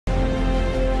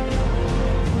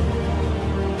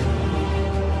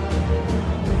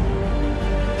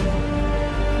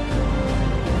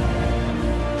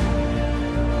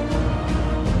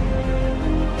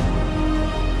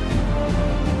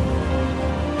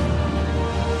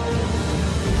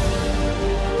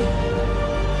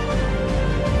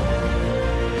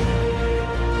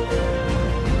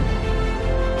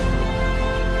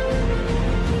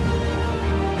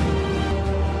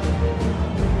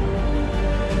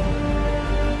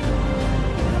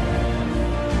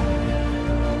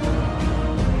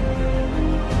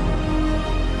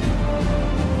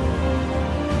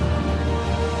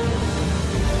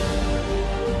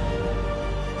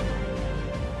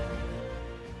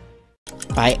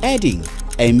By adding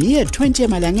a mere 20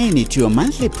 emalangeni to your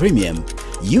monthly premium,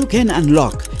 you can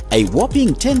unlock a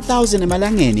whopping 10,000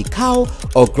 emalangeni cow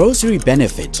or grocery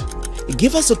benefit.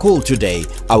 Give us a call today.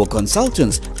 Our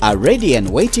consultants are ready and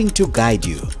waiting to guide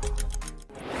you.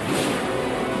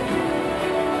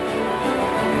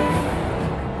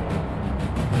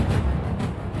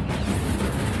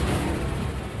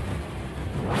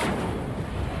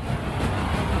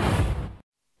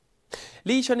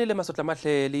 Lishonile masotla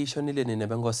mahle lishonile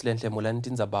nebenkosi lenhle molani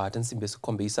Tindzaba tensimbi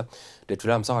esikhombisa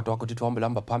ndethula msakado wakho tithi wahamba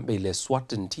lamba phambili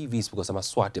Eswatini TV sibukho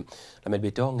samaswati lameli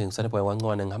betonge ngisane boye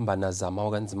wancwane ngihamba nazama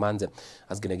okanzimanze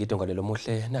azigene ngidonga lo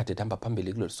muhle nade hamba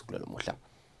phambili kulolu suku lo muhla.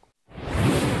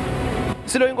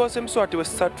 Silo inkosi emswati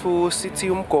wesithathu sithi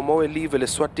umgomo welive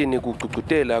leSwatini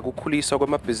kucucutela kukhuliswa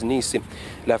kwamabhizinisi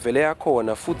lavele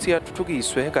yakhona futhi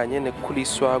yathuthukiswe kanye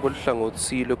nekukhuliswa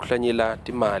koluhlangothi lokuhlanyela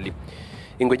imali.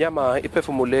 Ingwenyama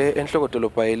iphefumule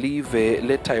enhlokodolobha yelive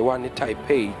leTaiwan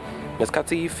eTaipei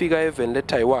ngesikhathi ifika eveni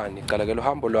leTaiwan icalakela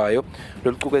uhambo lwayo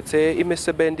lolucukethe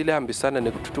imisebenzi lehambisana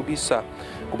nekuthuthukisa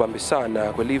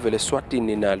kubambisana kwelive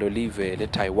leSwatini nalo live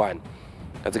leTaiwan.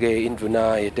 Kathi-ke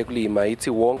induna yetekulima ithi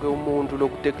wonke umuntu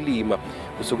lokutekulima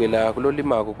kusukela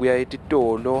kulolimako kuya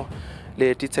etitolo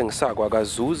letithengisako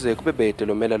akazuze kube bede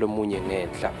lomela lomunye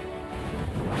ngenhla.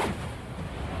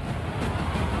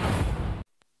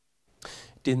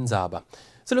 Tindzaba.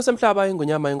 Silo semhlaba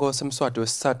ingonyama inkosi emswati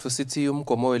wesithathu sithi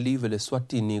umgomo welive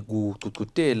leSwatini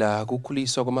kucucutela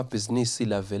kukhuliswa kwamabhizinisi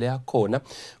lavele yakhona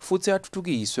futhi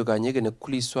yathuthukiswe kanye ke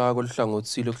nekukhuliswa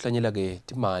koluhlangothi lokuhlanyela ke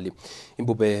imali.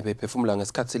 Imbube bephefumula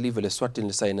ngesikhathi live leSwatini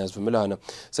lisayina isivumelwano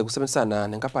sekusebenzisana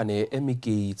nenkampani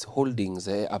eMigates Holdings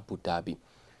eAbu Dhabi.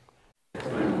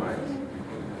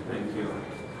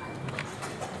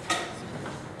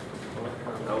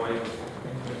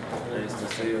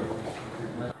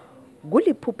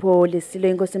 Kuliphupho lesilo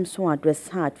inkosi emswati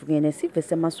wesithathu kene sive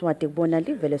semaswati kubona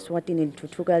live leSwatini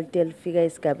lithuthuka lite lifika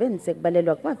esigabeni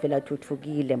sekubalelwa kubavela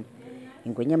thuthukile.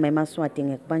 Ingwenyama emaswati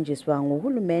ngekubanjiswa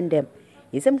nguhulumende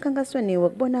yisemkhankasweni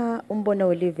wokubona umbono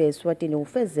welive eSwatini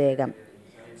ufezeka.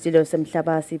 Silo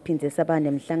semhlaba siphindze sabane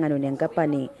emhlangano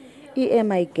nenkampani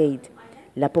iMigates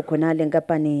lapho khona le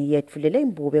nkampani yetfulele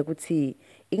imbube ukuthi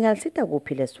ingalisita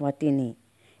kuphi leSwatini.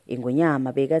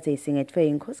 Ingonyama bekade isingethwe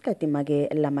inkhosikati make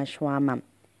lamashwama.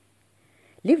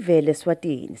 Live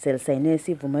leSwatini selisayine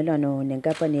isivumelwano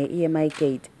nenkampani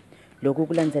yeMigates. Lokhu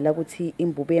kulandzela ukuthi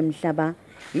imbube yemhlaba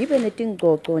ibe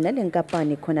netingcoco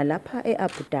nalenkampani khona lapha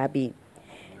eAbu Dhabi.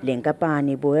 Le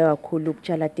nkampani ibuye kakhulu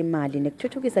ukutshala imali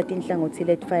nekuthuthukisa tinhlangothi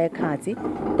letifaya ekhatsi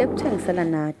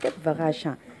tekuthengiselana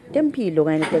tekuvakasha tempilo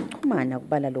kanye netekuchumana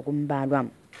kubala lokumbalwa.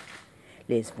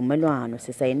 Lesivumelwano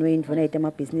sisayinwe indvuna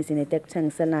yetemabhizinisi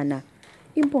netekuthengiselana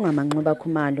impungamanxuba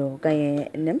khumalo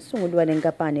kanye nemsunguli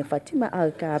walenkampani Fatima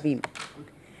Al-Kabi.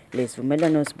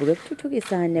 Lesivumelwano sibuke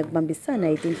kuthuthukisa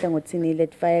nekubambisana itinhlangothini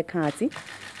letifaya ekhatsi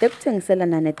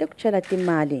tekuthengiselana netekutshala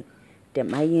imali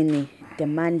temayini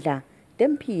temandla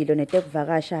tempilo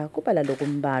netekuvakasha kubala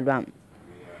lokumbalwa.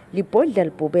 Libhodla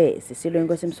libhube sisilo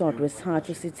inkosi emswati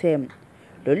wesithathu sithe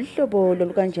lolu hlobo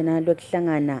lolukanjena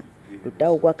lokuhlangana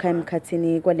lutawukwakha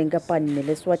emkhathini kwalenkampani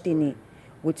neleSwatini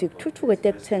ukuthi kuthuthuke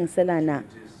tekuthengiselana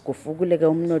kufukuleke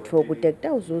umnotho ukuthi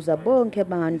kutawuzuza bonke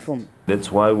bantfu.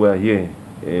 That's why we are here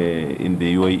in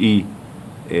the UAE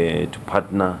to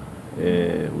partner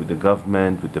with the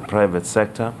government, with the private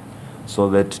sector, so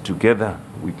that together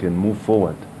we can move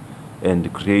forward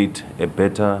and create a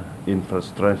better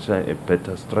infrastructure, a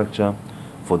better structure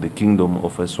for the kingdom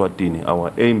of Eswatini.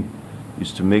 Our aim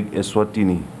is to make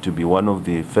Eswatini to be one of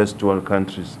the first world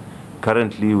countries.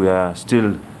 Currently, we are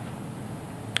still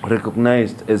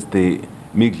recognized as the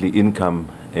middle income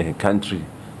country.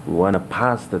 We want to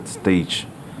pass that stage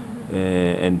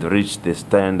and reach the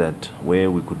standard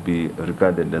where we could be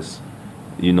regarded as,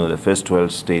 you know, the first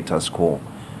world status quo.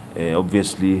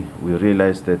 Obviously, we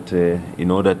realize that in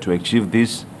order to achieve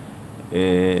this,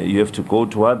 you have to go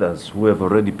to others who have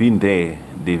already been there.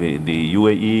 The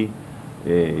UAE,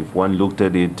 if one looked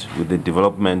at it with the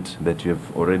development that you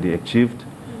have already achieved,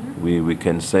 we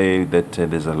can say that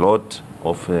there's a lot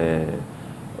of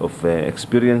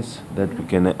experience that we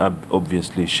can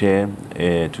obviously share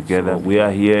together. We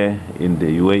are here in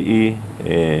the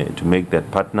UAE to make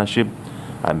that partnership.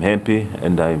 I'm happy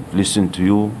and I've listened to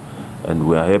you, and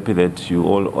we are happy that you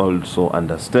all also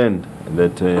understand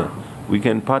that we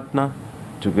can partner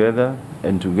together,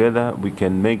 and together we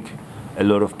can make a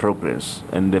lot of progress.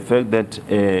 And the fact that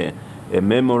a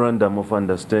memorandum of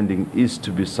understanding is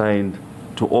to be signed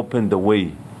to open the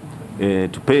way,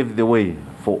 to pave the way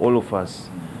for all of us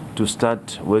to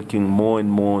start working more and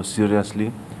more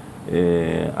seriously.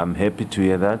 I'm happy to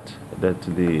hear that, that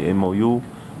the MOU,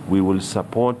 we will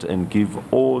support and give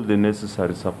all the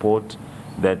necessary support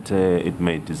that it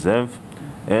may deserve.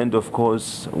 And of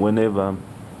course, whenever,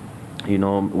 we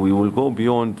will go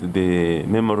beyond the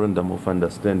memorandum of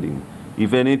understanding.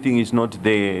 If anything is not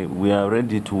there, we are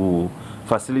ready to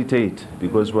facilitate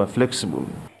because we are flexible.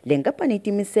 Le nkampani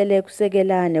itimisele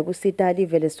kusekelana kusita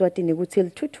live leSwatini ukuthi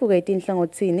lithuthuke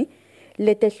etinhlangothini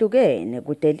letehlukene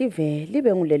kude live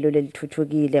libe ngulelo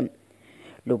lelithuthukile.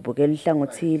 Lobukela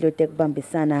ihlangothi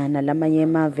lotekubambisana nalamanye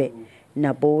emave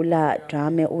nabola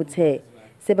drame uthe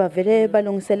sebavele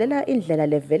balungiselela indlela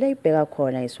levele ibheka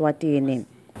khona eSwatini.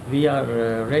 We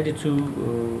are ready to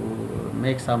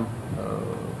make some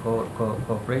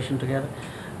cooperation together,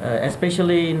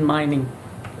 especially in mining,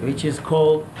 which is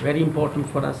coal, very important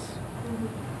for us.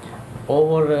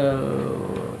 Over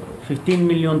 15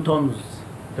 million tons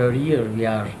per year we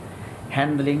are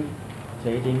handling,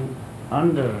 trading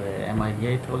under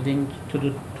MIGA holding to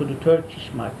the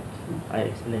Turkish market. I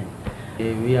explained.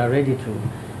 We are ready to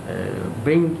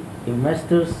bring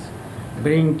investors,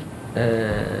 bring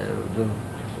the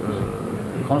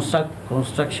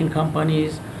construction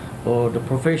companies or the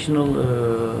professional.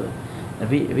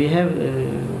 We have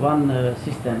one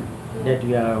system that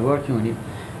we are working on it.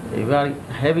 We are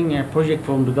having a project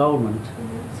from the government,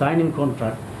 signing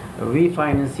contract, we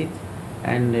finance it,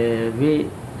 and we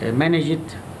manage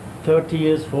it 30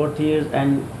 years, 40 years,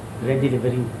 and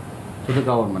delivering to the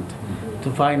government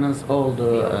to finance all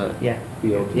the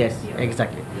yes,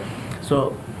 exactly.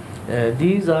 So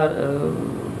these are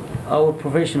our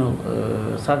professional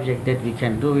subject that we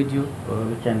can do with you, or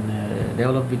we can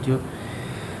develop with you.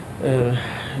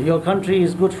 Your country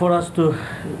is good for us to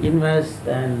invest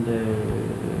and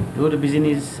do the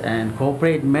business and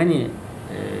cooperate many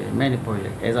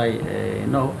projects. As I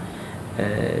know,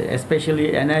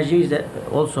 especially energy is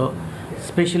also,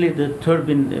 especially the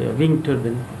turbine, wind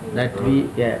turbine that we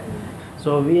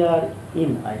So we are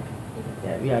in. I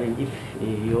think we are in. If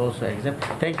you also accept.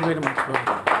 Thank you very much.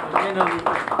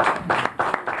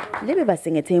 Lebe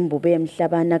basingethe imbube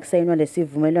emhlabana kusayinwa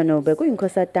lesivumelwano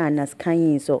bekuyinkosatana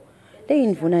Sikhanyiso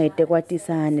leyindvuna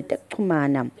yetekwatisana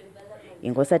tekuchumana.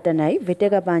 Inkosatana ivete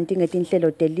kabanti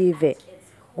ngetinhlelo telive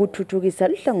kuthuthukisa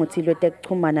luhlangothi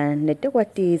lwetekuchumana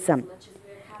netekwatisa.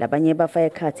 Labanye bafaya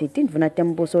ekhatsi tindvuna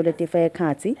tembuso letifaya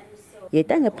ekhatsi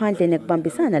yeta ngephandle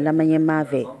nekubambisana lamanye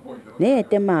emave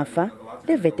neyetemafa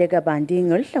levete kabanti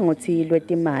ngoluhlangothi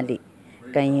lwetimali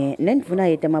kanye nendvuna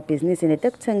yetemabhizinisi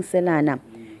netekutsengiselana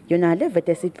yona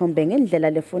levete sithombe ngendlela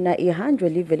lefuna ihanjwe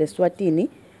live leSwatini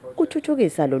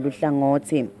kuthuthukisa lolu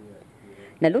hlangothi.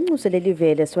 Nalunxuso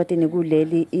lelive leSwatini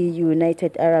kuleli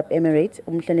i-United Arab Emirates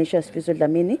umhlanisha Sifiso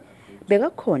Dlamini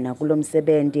bekakhona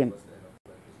kulomsebenzi.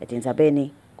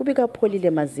 Etindzabeni kubika Pholile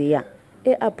Maziya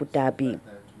eAbu Dhabi.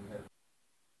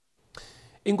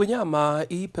 Ingwenyama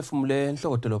iphefumule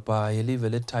enhlokodolobha yelive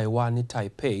leTaiwan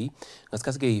Taipei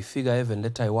ngasikhathi ke ifika eveni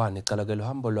leTaiwan icala ke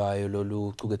lohambo lwayo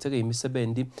loluquketheke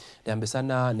imisebenzi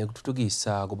lehambisana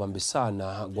nekuthuthukisa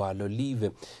kubambisana kwalo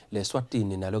live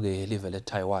leSwatini nalo ke live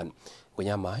leTaiwan.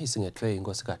 Ingwenyama isingethwe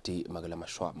inkosikazi Makela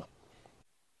Mashwama.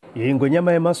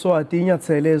 Ingwenyama yeMaswati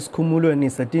inyathele esikhumulweni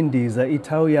seTindiza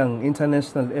iTaoyuan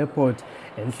International Airport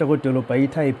enhlokodolobha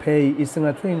iTaipei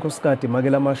isingathwe inkosikazi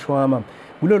Makela Mashwama.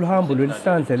 Kulolu hambo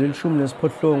lwelihlandla lelishumi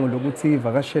lokuthi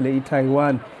ivakashele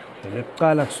iTaiwan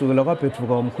lekuqala kusukela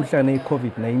kwabhedvuka umkhuhlane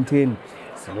iCovid-19.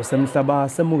 Silo semhlaba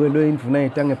semukelwe indvuna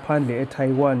yetangephandle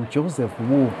eTaiwan Joseph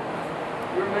Wu.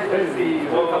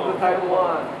 Welcome to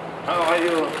Taiwan. How are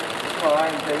you?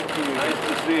 Fine, thank you. Nice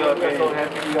to see you again. So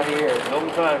happy you are here. Long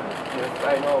time. Yes,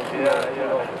 I know.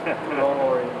 Yeah. Don't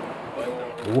worry.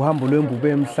 Uhambo lwembube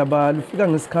emhlaba lufika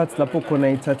ngesikhathi lapho khona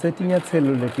ithathe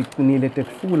inyathelo letiqinile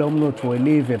tekufula umnotho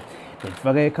welive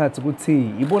lifaka ekhathi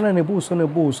ukuthi ibona nebuso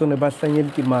nebahlanyela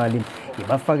imali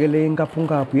ibafakele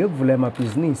inkaphungaphu yekuvula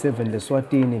amabhizinisi eveni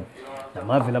leSwatini.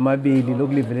 Namave lamabili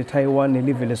lokulive leTaiwan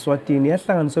nelive leSwatini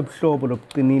yahlanganiswa ebuhlobo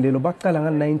lobuqinile lobaqala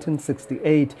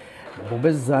nga-1968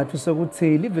 ngobesizathu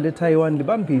sokuthi live leTaiwan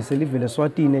libambise live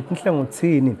leSwatini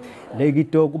etinhlangothini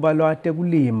lekito kubalwa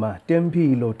tekulima,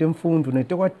 tempilo, temfundo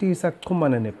netekwatisa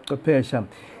kuchumana nebuchwephesha.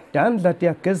 Dandla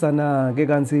tiyagezana ke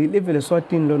kanzi live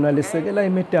leSwatini lona lesekela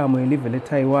imetamo yelive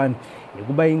leTaiwan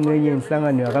yokuba ingcenye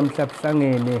yenhlangano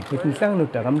yakamhlabuhlangene inhlangano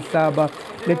dakamhlaba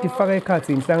letifaka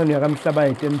ekhathi inhlangano yakamhlaba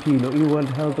yetempilo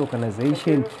iWorld Health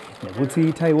Organization nokuthi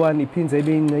iTaiwan iphindze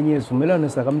ibe ingcenye yezivumelwano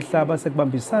zakamhlaba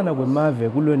sekubambisana kwemave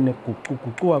kulweni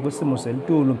nekuguquguquka kwesimo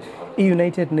selitulu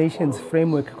iUnited Nations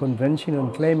Framework Convention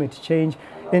on Climate Change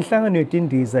nenhlangano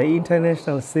yetindiza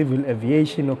iInternational Civil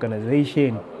Aviation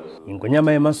Organization.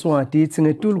 Ingonyama yeMaswati ithi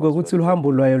ngetulu kokuthi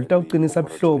luhambo lwayo lutawuqinisa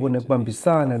buhlobo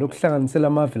nekubambisana lokuhlanganisela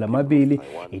amave lamabili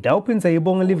itawuphindze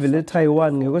ibonge live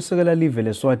leTaiwan ngekwesekela live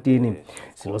leSwatini.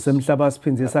 Silo semhlaba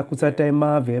siphindze sakhuthatha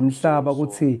imave emhlaba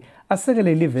ukuthi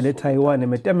asekele live leTaiwan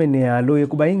emetameni yalo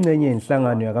yekuba ingcenye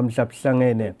yenhlangano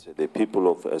yakamhlabuhlangene. The people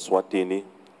of Eswatini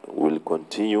will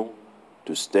continue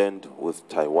to stand with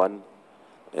Taiwan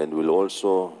and will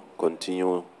also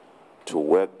continue to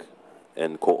work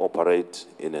and cooperate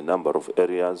in a number of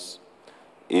areas,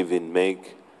 even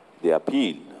make the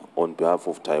appeal on behalf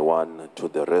of Taiwan to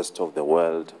the rest of the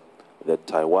world that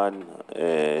Taiwan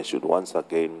should once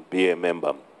again be a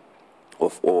member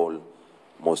of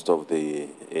most of the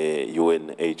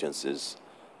UN agencies.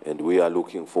 And we are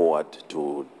looking forward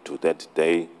to that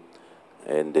day.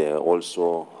 And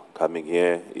also coming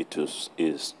here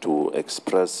is to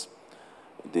express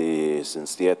the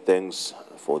sincere thanks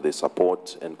for the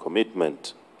support and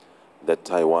commitment that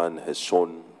Taiwan has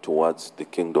shown towards the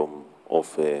Kingdom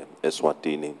of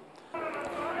Eswatini.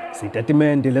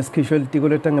 Sitatimende lesikhishwe litiko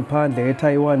letangaphandle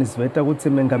eTaiwan siveta ukuthi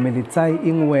mengameli Tsai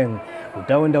Ing-wen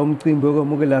utawenda umcimbi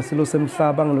wokwamukela silo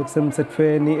semhlaba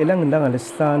ngalokusemthethweni elangilanga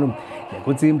lesihlanu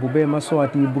nekuthi imbube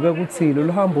eMaswati ibuke ukuthi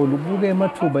lolu hambo lubuke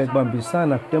emathuba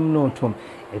ekubambisana kutemnotho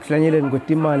ekuhlanyeleni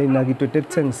kwetimali nakito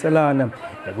tekuthengiselana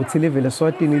nekuthi live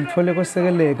leSwatini lithole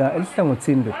kwesekeleka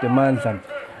elihlangothini lwetemandla.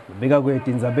 Lubika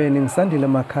kweTindzabeni ngisandile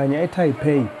Makhanya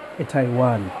eTaipei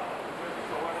eTaiwan.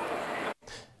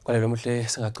 Kwalelo muhle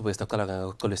singaqhubeka sicala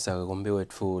ngokuxolisa kombe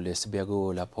wethu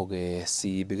lesibiyako lapho ke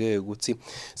sibike ukuthi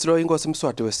silo inkosi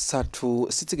Mswati wesithathu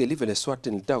sithi ke live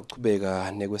leSwatini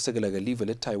litaqhubeka nekwesekela ke live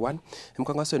leTaiwan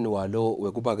emkhankasweni walo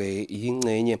wekuba ke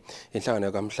ingcenye yenhlangano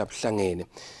yakamhlabuhlangene.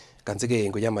 Kanti ke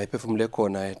ngonyama iphefumule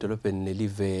khona edolobheni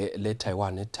lelive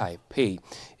leTaiwan eTaipei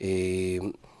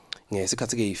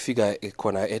ngesikhathi ke ifika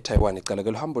khona eTaiwan icala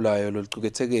ke luhambo layo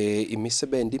loluquketheke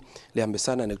imisebenzi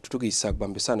lehambisana nekuthuthukisa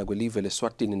kubambisana kwelive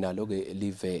leSwatini nalo ke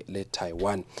live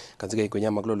leTaiwan. Kanti ke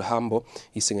ingonyama kulolu hambo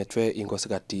isingethwe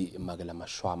inkosikati Makela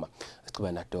Mashwama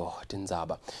siqhubeka nato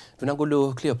Tindzaba.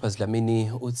 Dunankulu Cleopas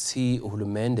Dlamini uthi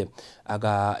uhulumende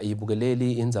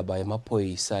akayibukeleli indzaba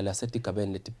yamaphoyisa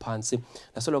lasetigabeni letiphansi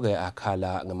lasoloke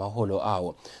akhala ngamaholo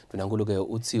awo. Dunankulu ke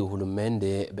uthi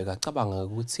uhulumende bekacabanga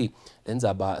ukuthi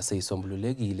lenzaba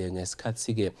seyisombululekile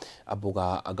ngesikhathi ke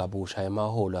abuka akabusha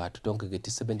emaholo athu tonke ke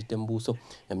tisebenti tembuso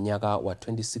eminyaka wa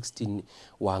 2016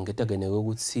 wangetakene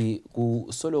ukuthi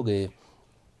kusoloke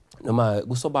noma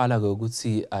kusobala ke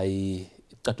ukuthi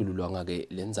catululwanga ke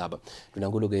lenzaba.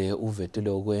 Dunankulu ke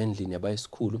uvetelo kwendlini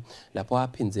yabayisikhulu lapho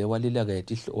aphinze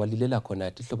walilela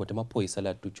khona ihlobo temaphoyisa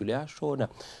ladujule yashona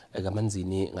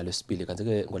ekamanzini ngalesibili. Kanti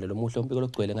ke ngolelo muhle umbiko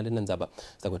logcwele ngalena ndzaba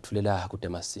sakwethulela kude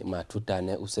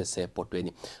mathutane usese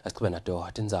ebhodweni asiqhubeka nato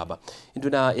Tindzaba.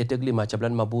 Induna yetekulima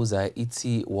Jabulani Mabuza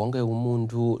ithi wonke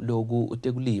umuntu loku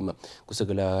utekulima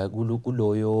kusekela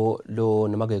kuloyo lo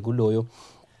noma ke kuloyo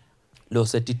lo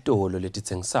setitolo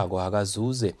letitsengisako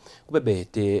akazuze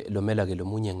kubebete lomela ke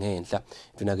lomunye ngenhla.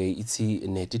 Induna ke ithi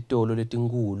netitolo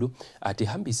letinkulu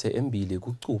atihambise embili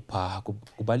kucupha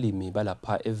kubalimi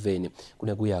balapha eveni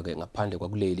kunekuya ke ngaphandle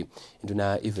kwakuleli.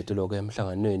 Induna ivetelo ke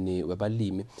emhlanganweni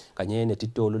webalimi kanye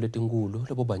netitolo letinkulu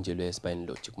lobobanjelwe esibayeni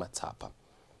logic Matsapa.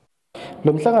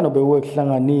 Lo mhlangano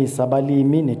bewukuhlanganisa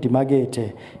abalimi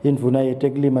netimakethe. Indvuna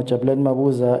yetekulima Jabulani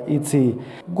Mabuza ithi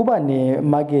kuba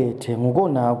nemakethe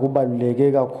ngokona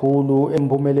kubaluleke kakhulu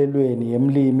empumelelweni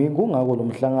yemlimi kungako lo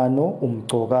mhlangano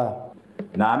umgcoka.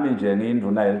 Nami nje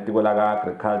ngindvuna yetiko la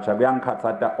agriculture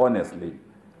kuyangikhathata honestly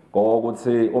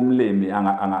ngokuthi umlimi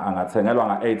angathengelwa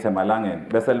nga8 emalangeni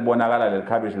bese libonakala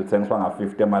lelikhabishi lithengiswa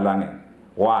nga50 emalangeni.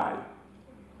 Why?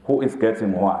 Who is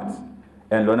getting what?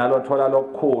 And lona lothola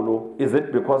lokukhulu, is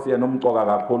it because yena umcoka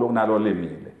kakhulu kunalo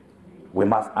limile? We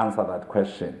must answer that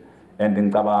question. And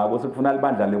ngicabanga ukuthi kufuna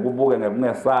libandla likubuke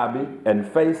ngekungesabi and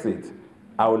face it,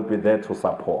 I will be there to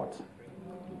support.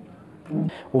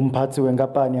 Umphathi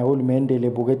wenkampani yahulumende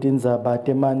lebuke tindzaba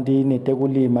temandi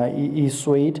netekulima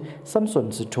iSwade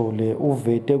Samson Sithole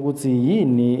uvete ukuthi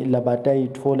yini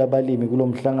labatayitfola abalimi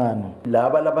kulomhlangano.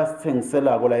 Laba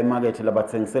labasithengiselako la emarket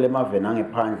labathengisela emaveni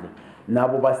angephandle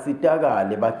nabo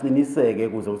basitakale baqiniseke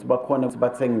kuze ukuthi bakhona ukuthi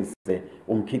bathengise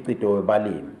umkhicito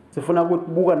webalimi. Sifuna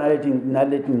ukubuka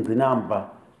naleti ngcinamba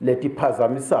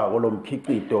letiphazamisako lo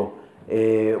mkhicito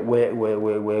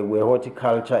we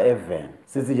horticulture event.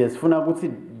 Sithi nje sifuna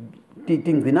ukuthi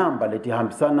tingcinamba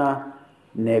letihambisana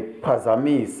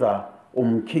nekuphazamisa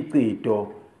umkhicito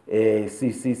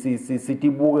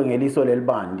sitibuke ngeliso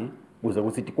lelibandi kuze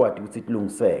ukuthi tikwati ukuthi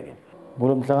tilungiseke.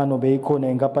 Kulo mhlangano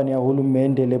beyikhona inkampani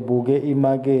yahulumende lebuke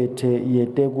imakethe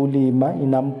yetekulima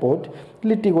inambot,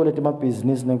 litiko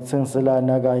letemabhizinisi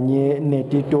nekutsengiselana kanye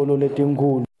netitolo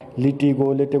letinkhulu.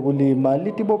 Litiko letekulima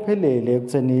litibophelele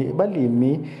ekutheni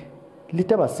balimi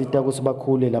litabasita ukuthi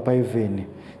bakhule lapha eveni.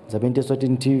 Ndzabeni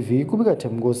Eswatini TV kubika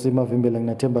Themkosi Mavimbela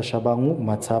nginaThemba Shabangu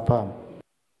Matsapha.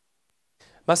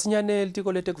 Masinyane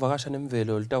litiko letekuvakasha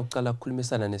nemvelo litawucala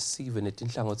ukukhulumisana nesive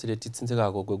netinhlangothi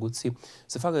letitsindzekako kwekuthi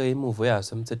sifake imuvo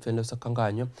yaso emthethweni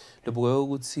losakhankanywa lobuke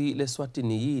ukuthi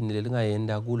leSwatini yini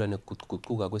lelingayenda kulwa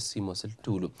nekuguquguquka kwesimo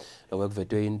selitulu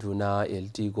lokwekuvetwe induna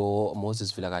yelitiko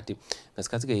Moses Vilakati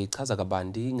ngesikhathi-ke ichaza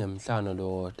kabanti ngemhlano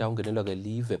lo tawungenelwa ke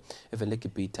live eveni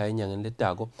leGibhitha enyangeni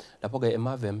letako lapho-ke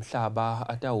emave emhlaba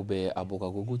atawube abuka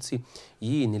ukuthi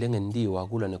yini lengentiwa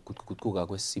kulwa nekuguquguquka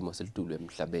kwesimo selitulu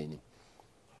emhlabeni.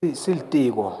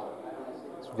 Silitiko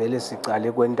vele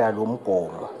sicale kwentalo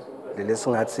umgomo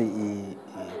lesingathi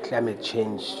i-climate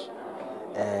change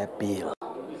bill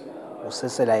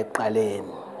usesela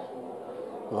eqaleni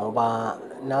ngoba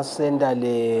nasenda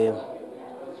le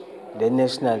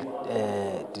national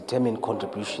determined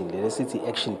contribution lesithi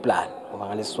action plan ngoba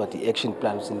ngalesiswati action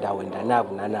plan usindawo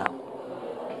endanaku nanaku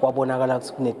kwabonakala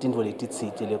ukuthi kunetinto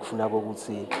letitsite lekufuna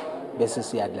ukuthi bese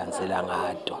siyalandzela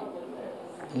ngato.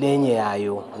 Lenye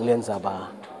yayo ngilendzaba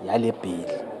yale bill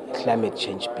climate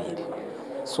change bill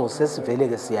so sesivele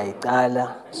ke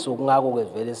siyayicala so kungako ke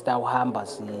vele sitawuhamba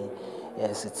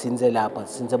sitsinze lapha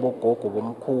sitsinze bogogo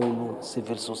bomkhulu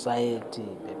civil society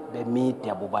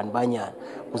bemedia bobani banyana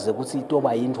kuze kuthi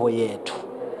itoba yinto yethu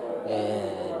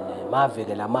nemave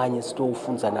ke lamanye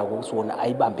sitowufunza nako ukuthi wona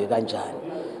ayibambe kanjani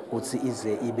ukuthi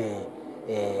ize ibe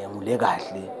ngule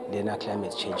kahle lena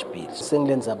climate change bill.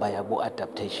 Sengilendzaba yabo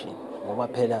adaptation ngoba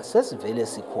phela sesivele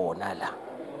sikhona la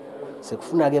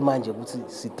sekufuna ke manje ukuthi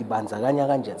sidibandzakanya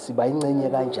kanjani siba ingcenye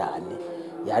kanjani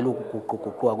yaloku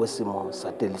guquguquka kwesimo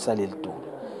salelitulu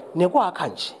nekwakha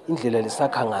nje indlela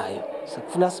lesakha ngayo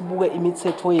sekufuna sibuke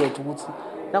imithetho yethu ukuthi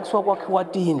nakusuka kwakhiwa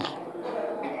tindlu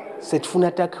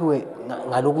sethifuna takhiwe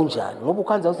ngalokunjani ngoba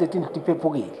ukhanza ukuthi tindlu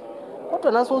tiphephukile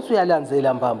kodwa nasothi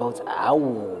uyalandzela mbamba ukuthi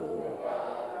awu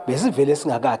besivele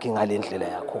singakakhi ngalendlela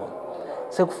yakho.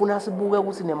 Sekufuna sibuke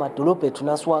ukuthi nemadolobha ethu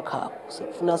nasiwakhapho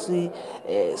sekufuna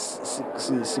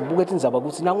sibuke Tindzaba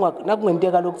ukuthi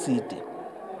nakungenteka lokuthide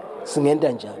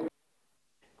singenta njani.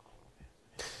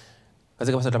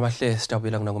 Kaze kabasathu amahle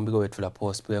sitawubuyela ngombiko wethu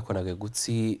lapho sibuke khona-ke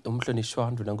ukuthi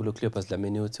umhlonishwa ndunankulu Cleopas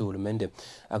Dlamini uthi uhulumende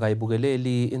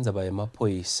akayibukeleli indzaba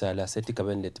yemaphoyisa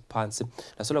lasetigabeni letiphansi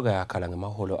lasolo yakhala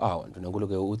ngemaholo awo.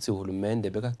 Ndunankulu-ke uthi uhulumende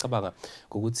bekacabanga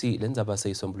ukuthi le ndzaba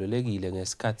seyisombululekile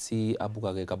ngesikhathi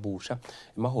abuka-ke kabusha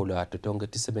imaholo ato tonke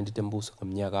tisebenti tembuso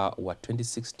ngomnyaka wa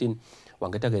 2016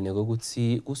 wangeta-ke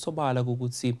ukuthi kusobala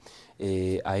ukuthi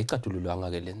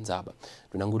ayicatululwanga-ke le ndzaba.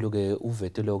 Ndunankulu-ke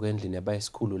uvetelo-ke endlini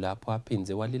yabayisikhulu lapho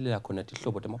aphindze walilela khona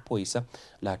tihlobo tamaphoyisa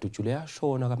latujule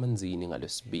yashona kamanzini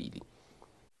ngalesibili.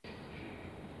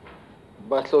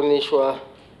 Bahlonishwa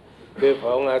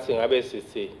beva ungathi ngabe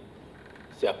sithi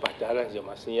siyabhadala nje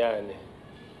masinyane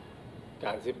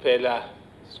kanti phela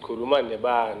sikhuluma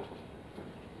nebantu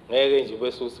ngeke nje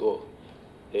besuthi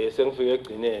sengifike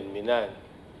egcineni mina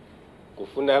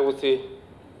kufuna ukuthi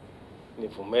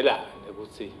nivumelane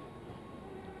ukuthi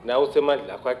na uthi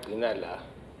amandla akho agcina la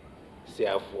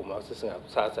siyavuma ukuthi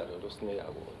singakuthatha lolu sinika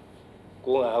kona.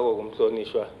 Kungako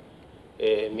kumhlonishwa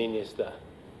minister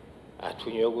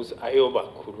athunywe ukuthi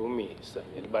ayobakhulumisa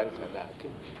nelibandla lakhe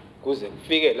kuze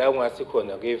kufike la ungathi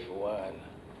khona kuyevuwana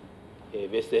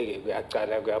bese ke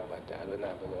kuyacala kuyabhadalwa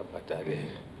nabo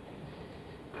kuyabhadaleka.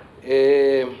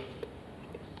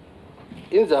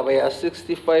 Indzaba ya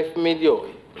 65 million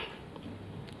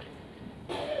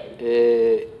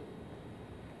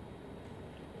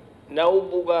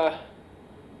nawubuka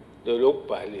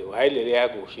lokubhaliwe hayilele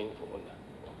yakusho indvuna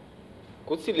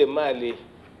kuthi le mali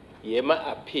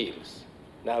yema-appeals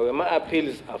nawo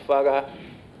ema-appeals afaka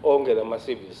onke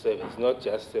lama-civil service not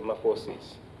just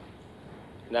ema-forces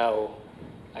nawo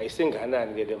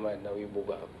ayisinganani-ke le mali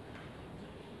nawuyibukako.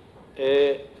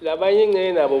 Labanye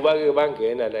ingcenye nabo bake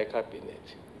bangena la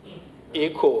ecabinet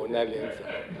ikhona le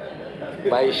ndzaba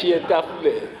bayishiye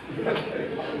etafuleni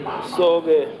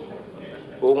so-ke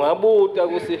ungabuta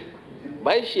ukuthi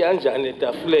bayishiya kanjani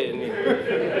etafuleni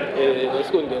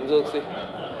esikhundleni sokuthi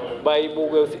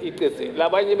bayibuke ukuthi icece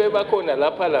labanye bebakhona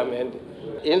la parliament.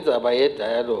 Indzaba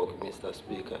ye-dialogue Mr.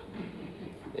 Speaker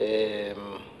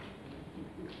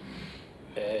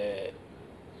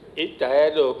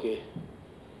i-dialogue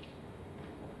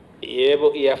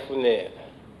yebo iyafuneka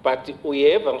but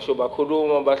uyeva ngisho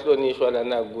bakhuluma bahlonishwa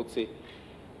lana ukuthi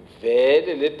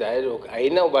vele le dialogue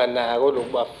ayinawuba nako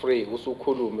lokuba free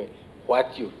usukhulume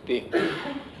what you think.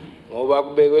 Ngoba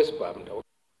kubekwe sibhamda.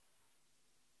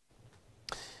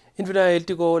 Induna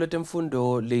yelitiko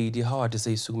letemfundo Lady Howard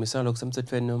seyisukumisana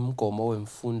lokusemthethweni nomgomo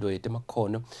wemfundo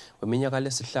yetemakhono weminyaka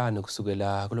lesihlanu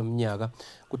kusukela kulomnyaka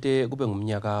kude kube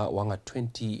ngumnyaka wanga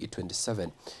 2027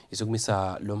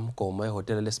 isukumisa lomgomo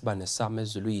ehotela lesibane same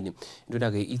ezulwini.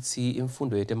 Induna ke ithi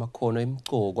imfundo yetemakhono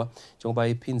imgcokwa njengoba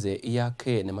iphinze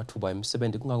iyakhe nemathuba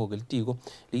emisebenzi kungako ke litiko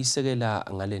liyisekela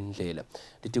ngalendlela.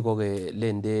 Litiko ke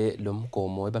lende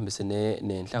lomgomo ebambisene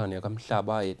nenhlangano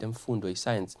yakamhlaba yetemfundo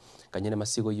iscience kanye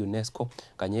namasiko UNESCO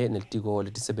kanye nelitiko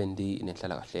letisebenzi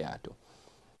nenhlalakahle yato.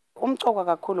 Umcoka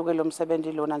kakhulu ke lo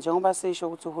msebenzi lona njengoba sisho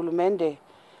ukuthi uhulumende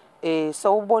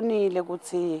sawubonile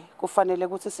ukuthi kufanele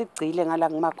ukuthi sigcile ngala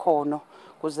ngimakhono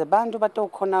kuze abantu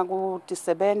batokhona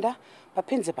kutisebenda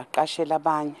baphindze baqashela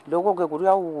abanye. Lokho ke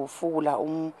kuyawufula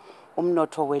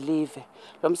umnotho welive.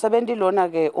 Lo msebenzi lona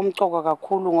ke umcoka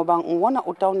kakhulu ngoba ngibona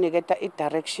utawuniketa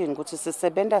i-direction ukuthi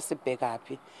sisebenda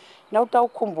sibhekapi. Na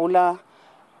utawukhumbula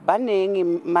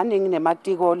maningi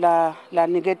nematiko la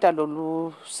niketa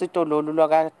lolu sito lolu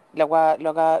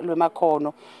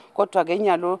lwemakhono kodwa ke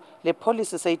nyalo le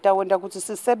policy seyitawenda ukuthi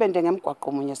sisebende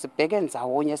ngemgwaqo munye sibheke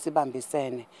ndzawonye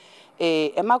sibambisene.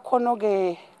 Emakhono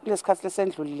ke lesikhathi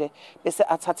lesendlulile bese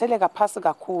athatheleka phasi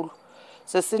kakhulu.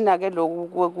 Sesinake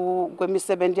lokhu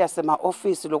kwemisebenzi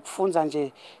yasema-office lokufunda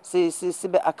nje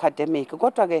sibe academic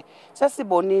kodwa ke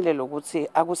sesibonile lokuthi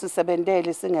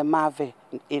akusisebendele singemave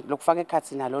lokufaka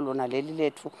ekhathi nalo lona leli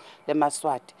lethu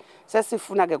leMaswati.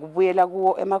 Sesifuna ke kubuyela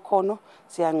kuwo emakhono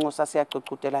siyanxusa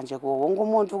siyacucudela nje kuwo wonke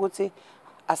umuntu ukuthi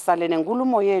asale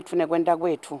nenkulumo yethu nekwenta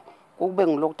kwethu kube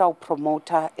ngilokutawu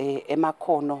promoter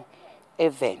emakhono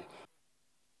even.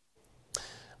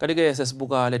 Kanti-ke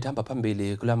sesibuka lethamba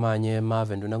phambili kulamanye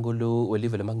mave ndunankulu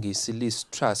welive lamangisi Liz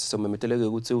Truss somemeteleke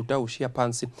ukuthi utawushiya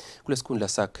phansi kulesikhundla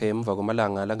sakhe emva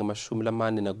kwamalanga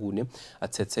lange-44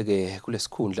 athetheke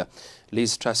kulesikhundla.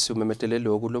 Liz Truss umemetele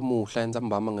lokhu lomuhla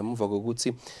entsambama ngemuva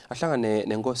kokuthi ahlangane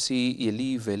nenkosi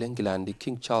yelive leNgilandi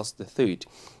King Charles III.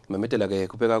 Memetela ke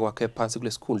kubeka kwakhe phansi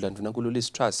kulesikhundla ndunankulu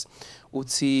Liz Truss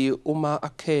uthi uma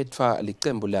akhethwa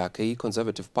licembu lakhe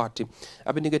i-Conservative Party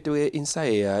abeniketwe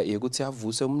insayeya yokuthi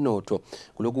avuse umnotho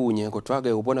kulokunye kodwa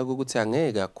ke ubona ukuthi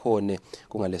angeke akhone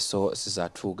kungaleso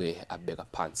sizathu ke abeka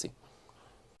phansi.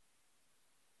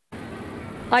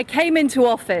 I came into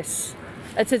office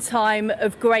at a time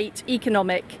of great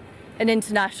economic and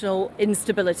international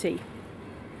instability.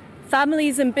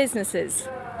 Families and businesses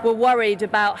were worried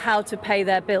about how to pay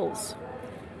their bills.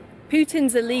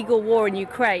 Putin's illegal war in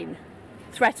Ukraine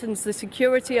threatens the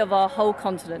security of our whole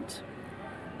continent,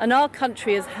 and our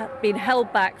country has been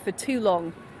held back for too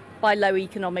long by low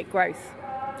economic growth.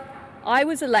 I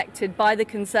was elected by the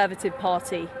Conservative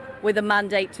Party with a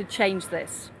mandate to change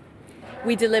this.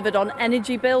 We delivered on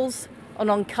energy bills and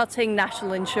on cutting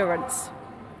national insurance.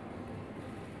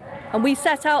 And we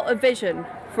set out a vision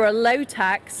for a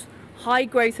low-tax,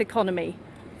 high-growth economy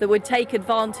that would take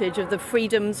advantage of the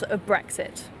freedoms of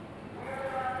Brexit.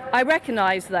 I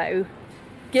recognise, though,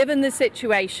 given the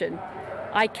situation,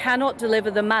 I cannot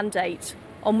deliver the mandate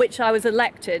on which I was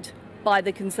elected by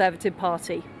the Conservative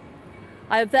Party.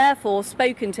 I have therefore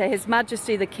spoken to His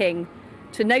Majesty the King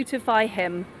to notify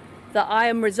him that I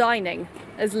am resigning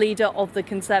as leader of the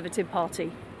Conservative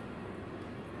Party.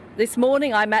 This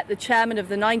morning I met the chairman of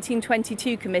the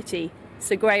 1922 committee,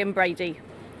 Sir Graham Brady.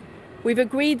 We've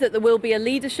agreed that there will be a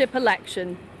leadership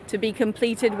election to be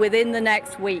completed within the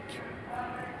next week.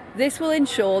 This will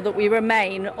ensure that we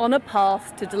remain on a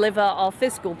path to deliver our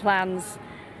fiscal plans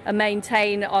and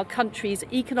maintain our country's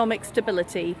economic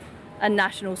stability and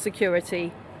national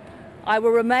security. I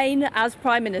will remain as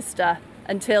Prime Minister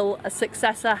until a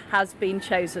successor has been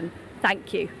chosen.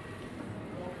 Thank you.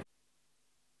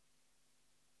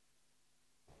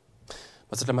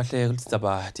 Masatla mahle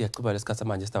kulitsaba tiyaquba lesikhatsi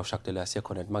manje sitawushakutela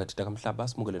siyakhona emarket takamhlaba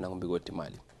simukele nangombiko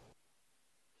wetimali.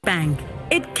 Bank,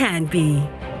 it can be.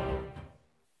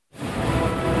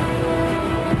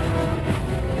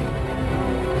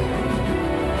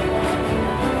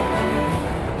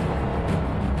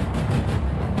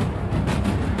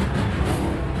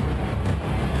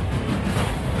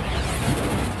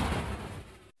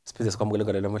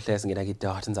 Sikwamukela namuhla singena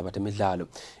kwidatha Tindzaba temidlalo.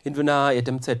 Induna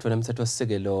yetemthetho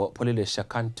nemthethosisekelo Pholile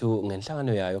Shakantu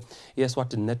ngenhlangano yayo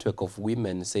Eswatini Network of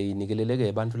Women seyinikeleleke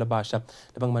abantu labasha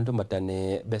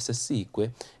labangamantombazane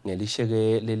besesikwe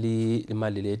ngelisheke leli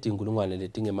imali letinkulungwane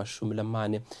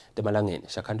letinge-40 emalangeni.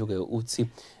 Shakantu ke uthi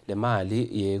le mali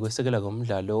yekwesekela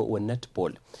komdlalo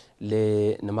we-netball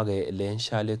le noma ke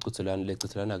lensha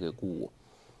lecuthelana ke kuwo.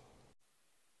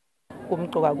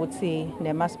 Kumqoka ukuthi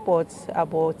nema sports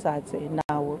abotsatse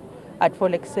nawo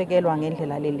atfole kusekelwa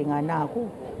ngendlela lelinganako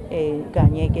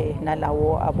kanye ke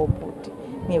nalawo abobhuti.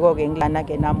 Ngiko-ke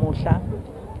ngilana-ke namuhla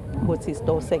ukuthi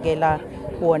sitosekela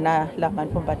wona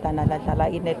lamantombazana ladlala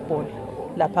i-netball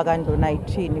lapha kaNduna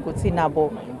ithini ukuthi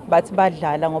nabo bathi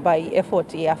badlala ngoba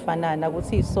i-effort iyafanana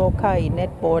ukuthi isoccer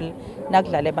i-netball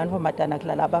nakudlala abantombazana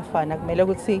kudlala abafana kumele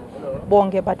ukuthi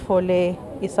bonke bathole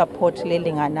i-support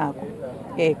lelinganako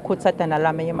kuthata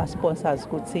nalamanye ama-sponsors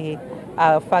ukuthi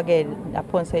afake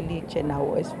aphonselitshe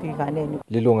nawo esivivaneni.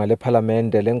 Lilunga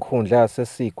lephalamende lenkhundla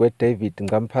yaseSigwe David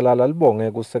Ngamphalala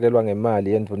libonge kusekelwa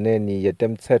ngemali endvuneni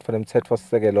yetemtsetfo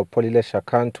nemtsetfosisekelo Pholile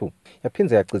Shakhantu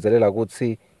yaphindze yagcizelela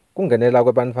ukuthi kungenela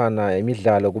kwebantfwana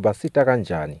emidlalo kubasita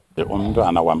kanjani.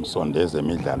 Umntwana wamsondeza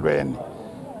emidlalweni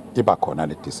iba khona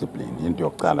le discipline into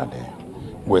yokucala leyo.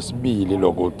 Wesibili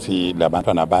lokuthi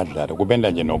labantwana badlala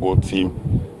kubenda nje nokuthi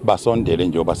basondele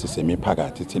njengoba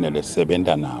sisemiphakathi thina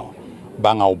lesebenta nawo.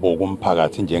 Bangawubuka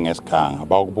umphakathi njengesikhanga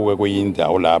bawubuke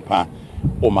kuyindawo lapha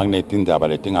uma kunetindzaba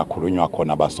letingakhulunywa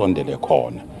khona basondele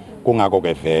khona. Kungako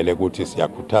ke vele ukuthi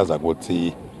siyakhuthaza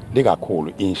ukuthi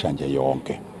likakhulu insha nje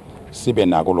yonke sibe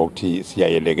nako lokuthi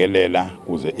siyayelekelela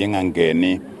kuze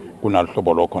ingangeni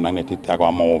kunalhlobo lokhona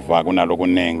kunetitakwamova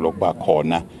kunalokuningi lokuba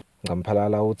khona.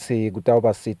 Ngamphalala uthi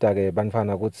kutawubasita-ke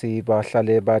bantfwana ukuthi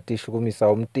bahlale batishukumisa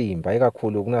umtimba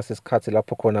ikakhulu kunasisikhathi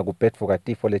lapho khona kubhedvuka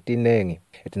tifo letinengi.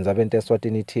 Etindzabeni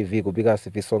Eswatini TV kubika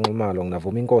Sifiso Nxumalo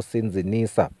nginavuma inkosi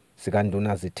Nzinisa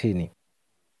sikaNduna zithini.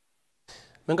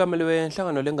 Mengameli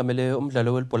wenhlangano lengamele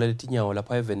umdlalo welibhola letinyawo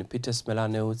lapha eVen Peter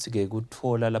Simelane uthi-ke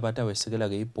kutfola labantu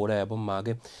abesekela-ke ibhola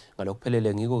yabomake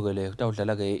ngalokuphelele ngiko-ke le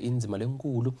kutawudlala-ke indzima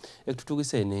lenkulu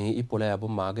ekuthuthukiseni ibhola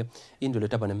yabomake into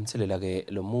letaba nemthelela-ke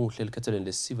lomuhle elikhethelweni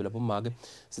lesive labomake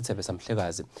Sithebe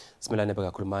Samhlekazi. Simelane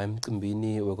bekakhuluma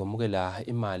emcimbini wekwamukela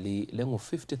imali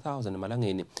lengu-50,000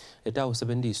 emalangeni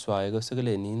letawusebenziswa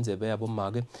ekusekeleni indzebe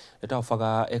yabomake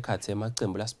letawufaka ekhatsi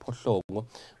emacembu lasiphohlongo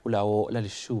kulawo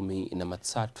lalishumi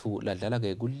namatsatfu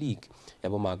ladlala-ke ku-league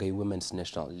yabomake i-Women's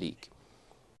National League.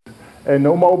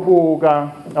 Noma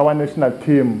ubuka our national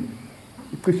team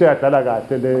icishe yadlala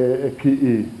kahle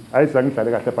le-PE ayizange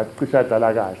idlale kahle but icishe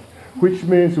yadlala kahle, which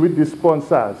means with the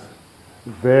sponsors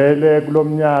vele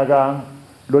kulomnyaka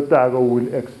lotako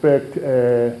will expect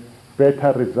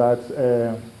better results,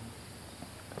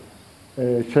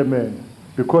 chairman,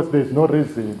 because there is no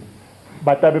reason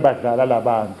batabe badlala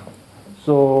labantu.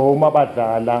 So uma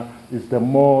badlala is the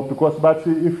more, because but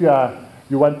if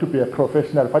you want to be a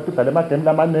professional,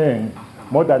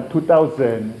 more than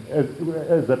 2,000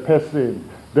 as a person,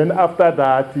 then after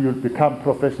that you'll become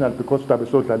professional because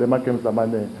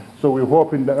so we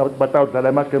hope in the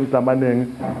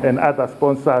and other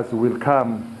sponsors will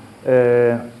come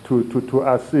to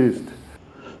assist.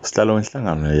 Sihlalo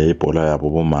inhlangano yebhola yabo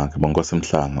bomake bonkosi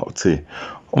Mhlanga uthi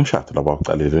umshado laba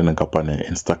uqalile nenkampani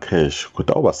Instacash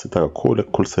kodwa ubasita kakhulu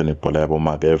ekukhuliseni ibhola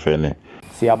yabomake eVene.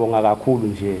 Siyabonga kakhulu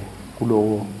nje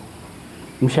kulo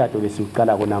umshado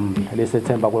besiuqala konamhla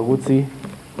lesethemba ukuthi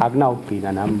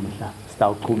akunawugcina namhla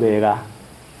sitawuqhubeka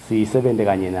sisebenze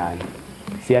kanye nani.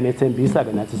 Siyanethembisa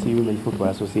ke nathi Women Football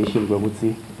Association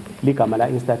ukuthi ligama la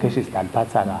Instacash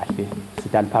sidaliphatha kahle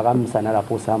sidaliphakamisa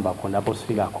nalapho sihamba khona lapho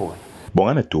sifika khona.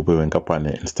 Bongane Dube wenkampani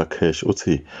Instacash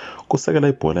uthi kusekela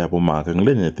ibhola yabomake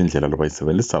ngilenye netindlela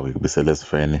lobayisebenzisayo ukubisela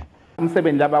esifene.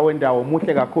 Umsebenzi laba wendawo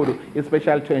muhle kakhulu,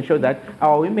 especially to ensure that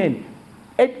our women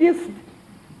at least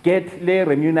get the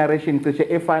remuneration cishe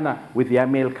efana with their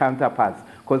male counterparts,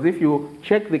 because if you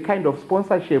check the kind of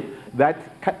sponsorship that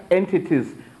entities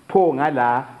pour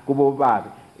ngala kubo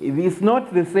baba, it's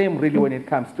not the same really when it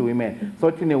comes to women. So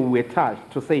we were touched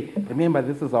to say, remember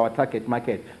this is our target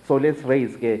market, so let's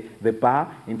raise the bar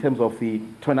in terms of the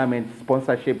tournament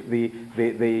sponsorship,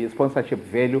 the sponsorship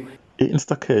value.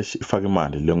 I-Instacash ifaka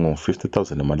imali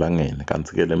lengu-50,000 emalangeni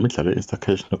kanti-ke le midlalo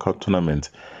i-Instacash knockout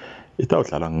tournament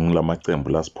itawudlala ngilamacembu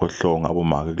lasiphohlongo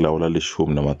abomake kulawo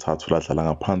lalishumi namathathu ladlala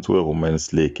ngaphansi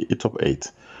kwe-Women's League i-top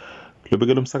 8.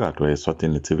 Lobekela umsakazo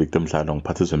weSwatini TV kutemidlalo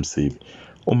ngiphathizwe Msibi.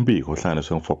 Umbiko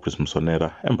ohlanganiswe nguFabrice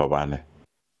Msonera eMbabane.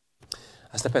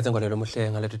 Asiphethe ngolelo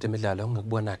muhle ngaleto temidlalo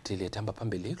ngikubona dile thamba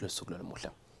phambili kulosuku loluhle.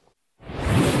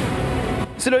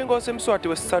 Silo inkosi eMswati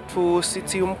wesithathu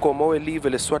sithi umgomo welive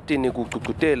leSwatini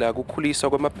kucucutela kukhuliswa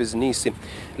kwamabhizinisi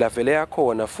lavele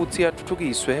yakhona futhi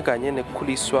yathuthukiswe kanye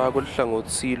nekukhuliswa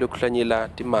koluhlangothi lokuhlanyela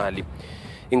imali.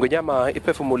 Ingwenyama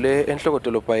iphefumule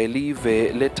enhlokodolobha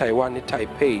yelive leTaiwan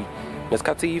eTaipei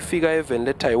nesikhathi ifika eVen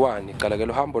leTaiwan iqala ke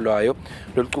lohambo lwayo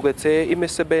lolucukethe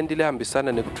imisebenzi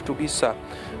lehambisana nekuthuthukisa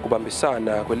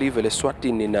kubambisana kwelive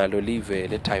leSwatini nalo live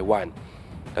leTaiwan.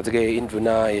 Kathi-ke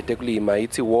indvuna yetekulima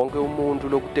ithi wonke umuntu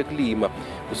lokutekulima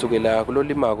kusukela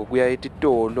kulolimako kuya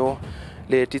etitolo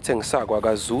letithengisako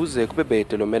akazuze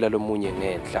kubebede lomela lomunye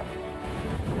ngenhla.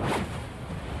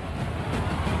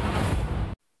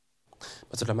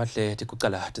 Bathula amahle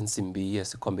tikucala tinsimbi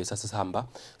yesikhombisa sisihamba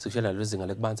sikushela lezinga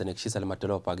lekubanza nekushisa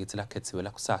lamadolobha akithi lakhethiwe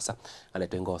la kusasa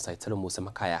ngaleto ingosa ithelo musa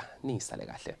emakhaya nisale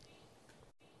kahle.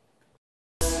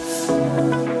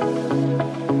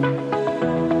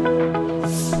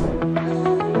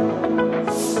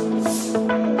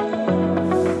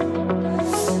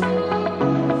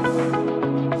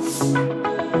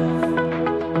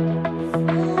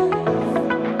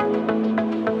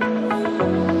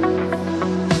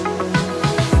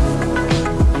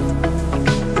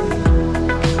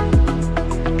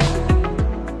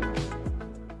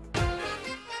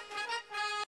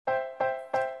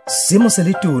 Simo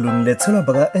selitulu nilethelwa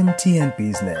baka MTN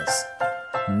Business.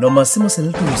 Noma simo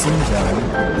selitulu sinjani,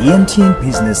 MTN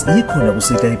Business ikhona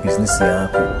kusita ibhizinisi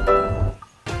yakho.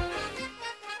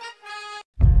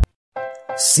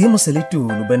 Simo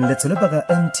selitulu benilethelwa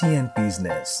baka MTN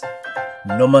Business.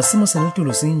 Noma simo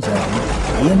selitulu sinjani,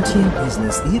 MTN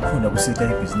Business ikhona kusita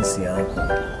ibhizinisi yakho.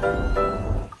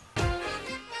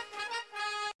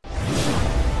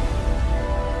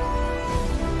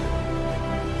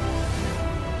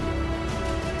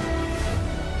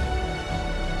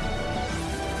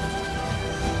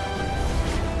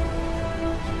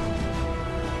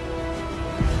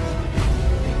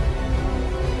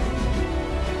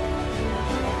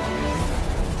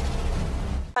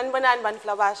 Sanibonani bantu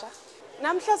labasha.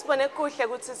 Namhla sibone kuhle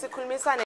ukuthi sikhulumisane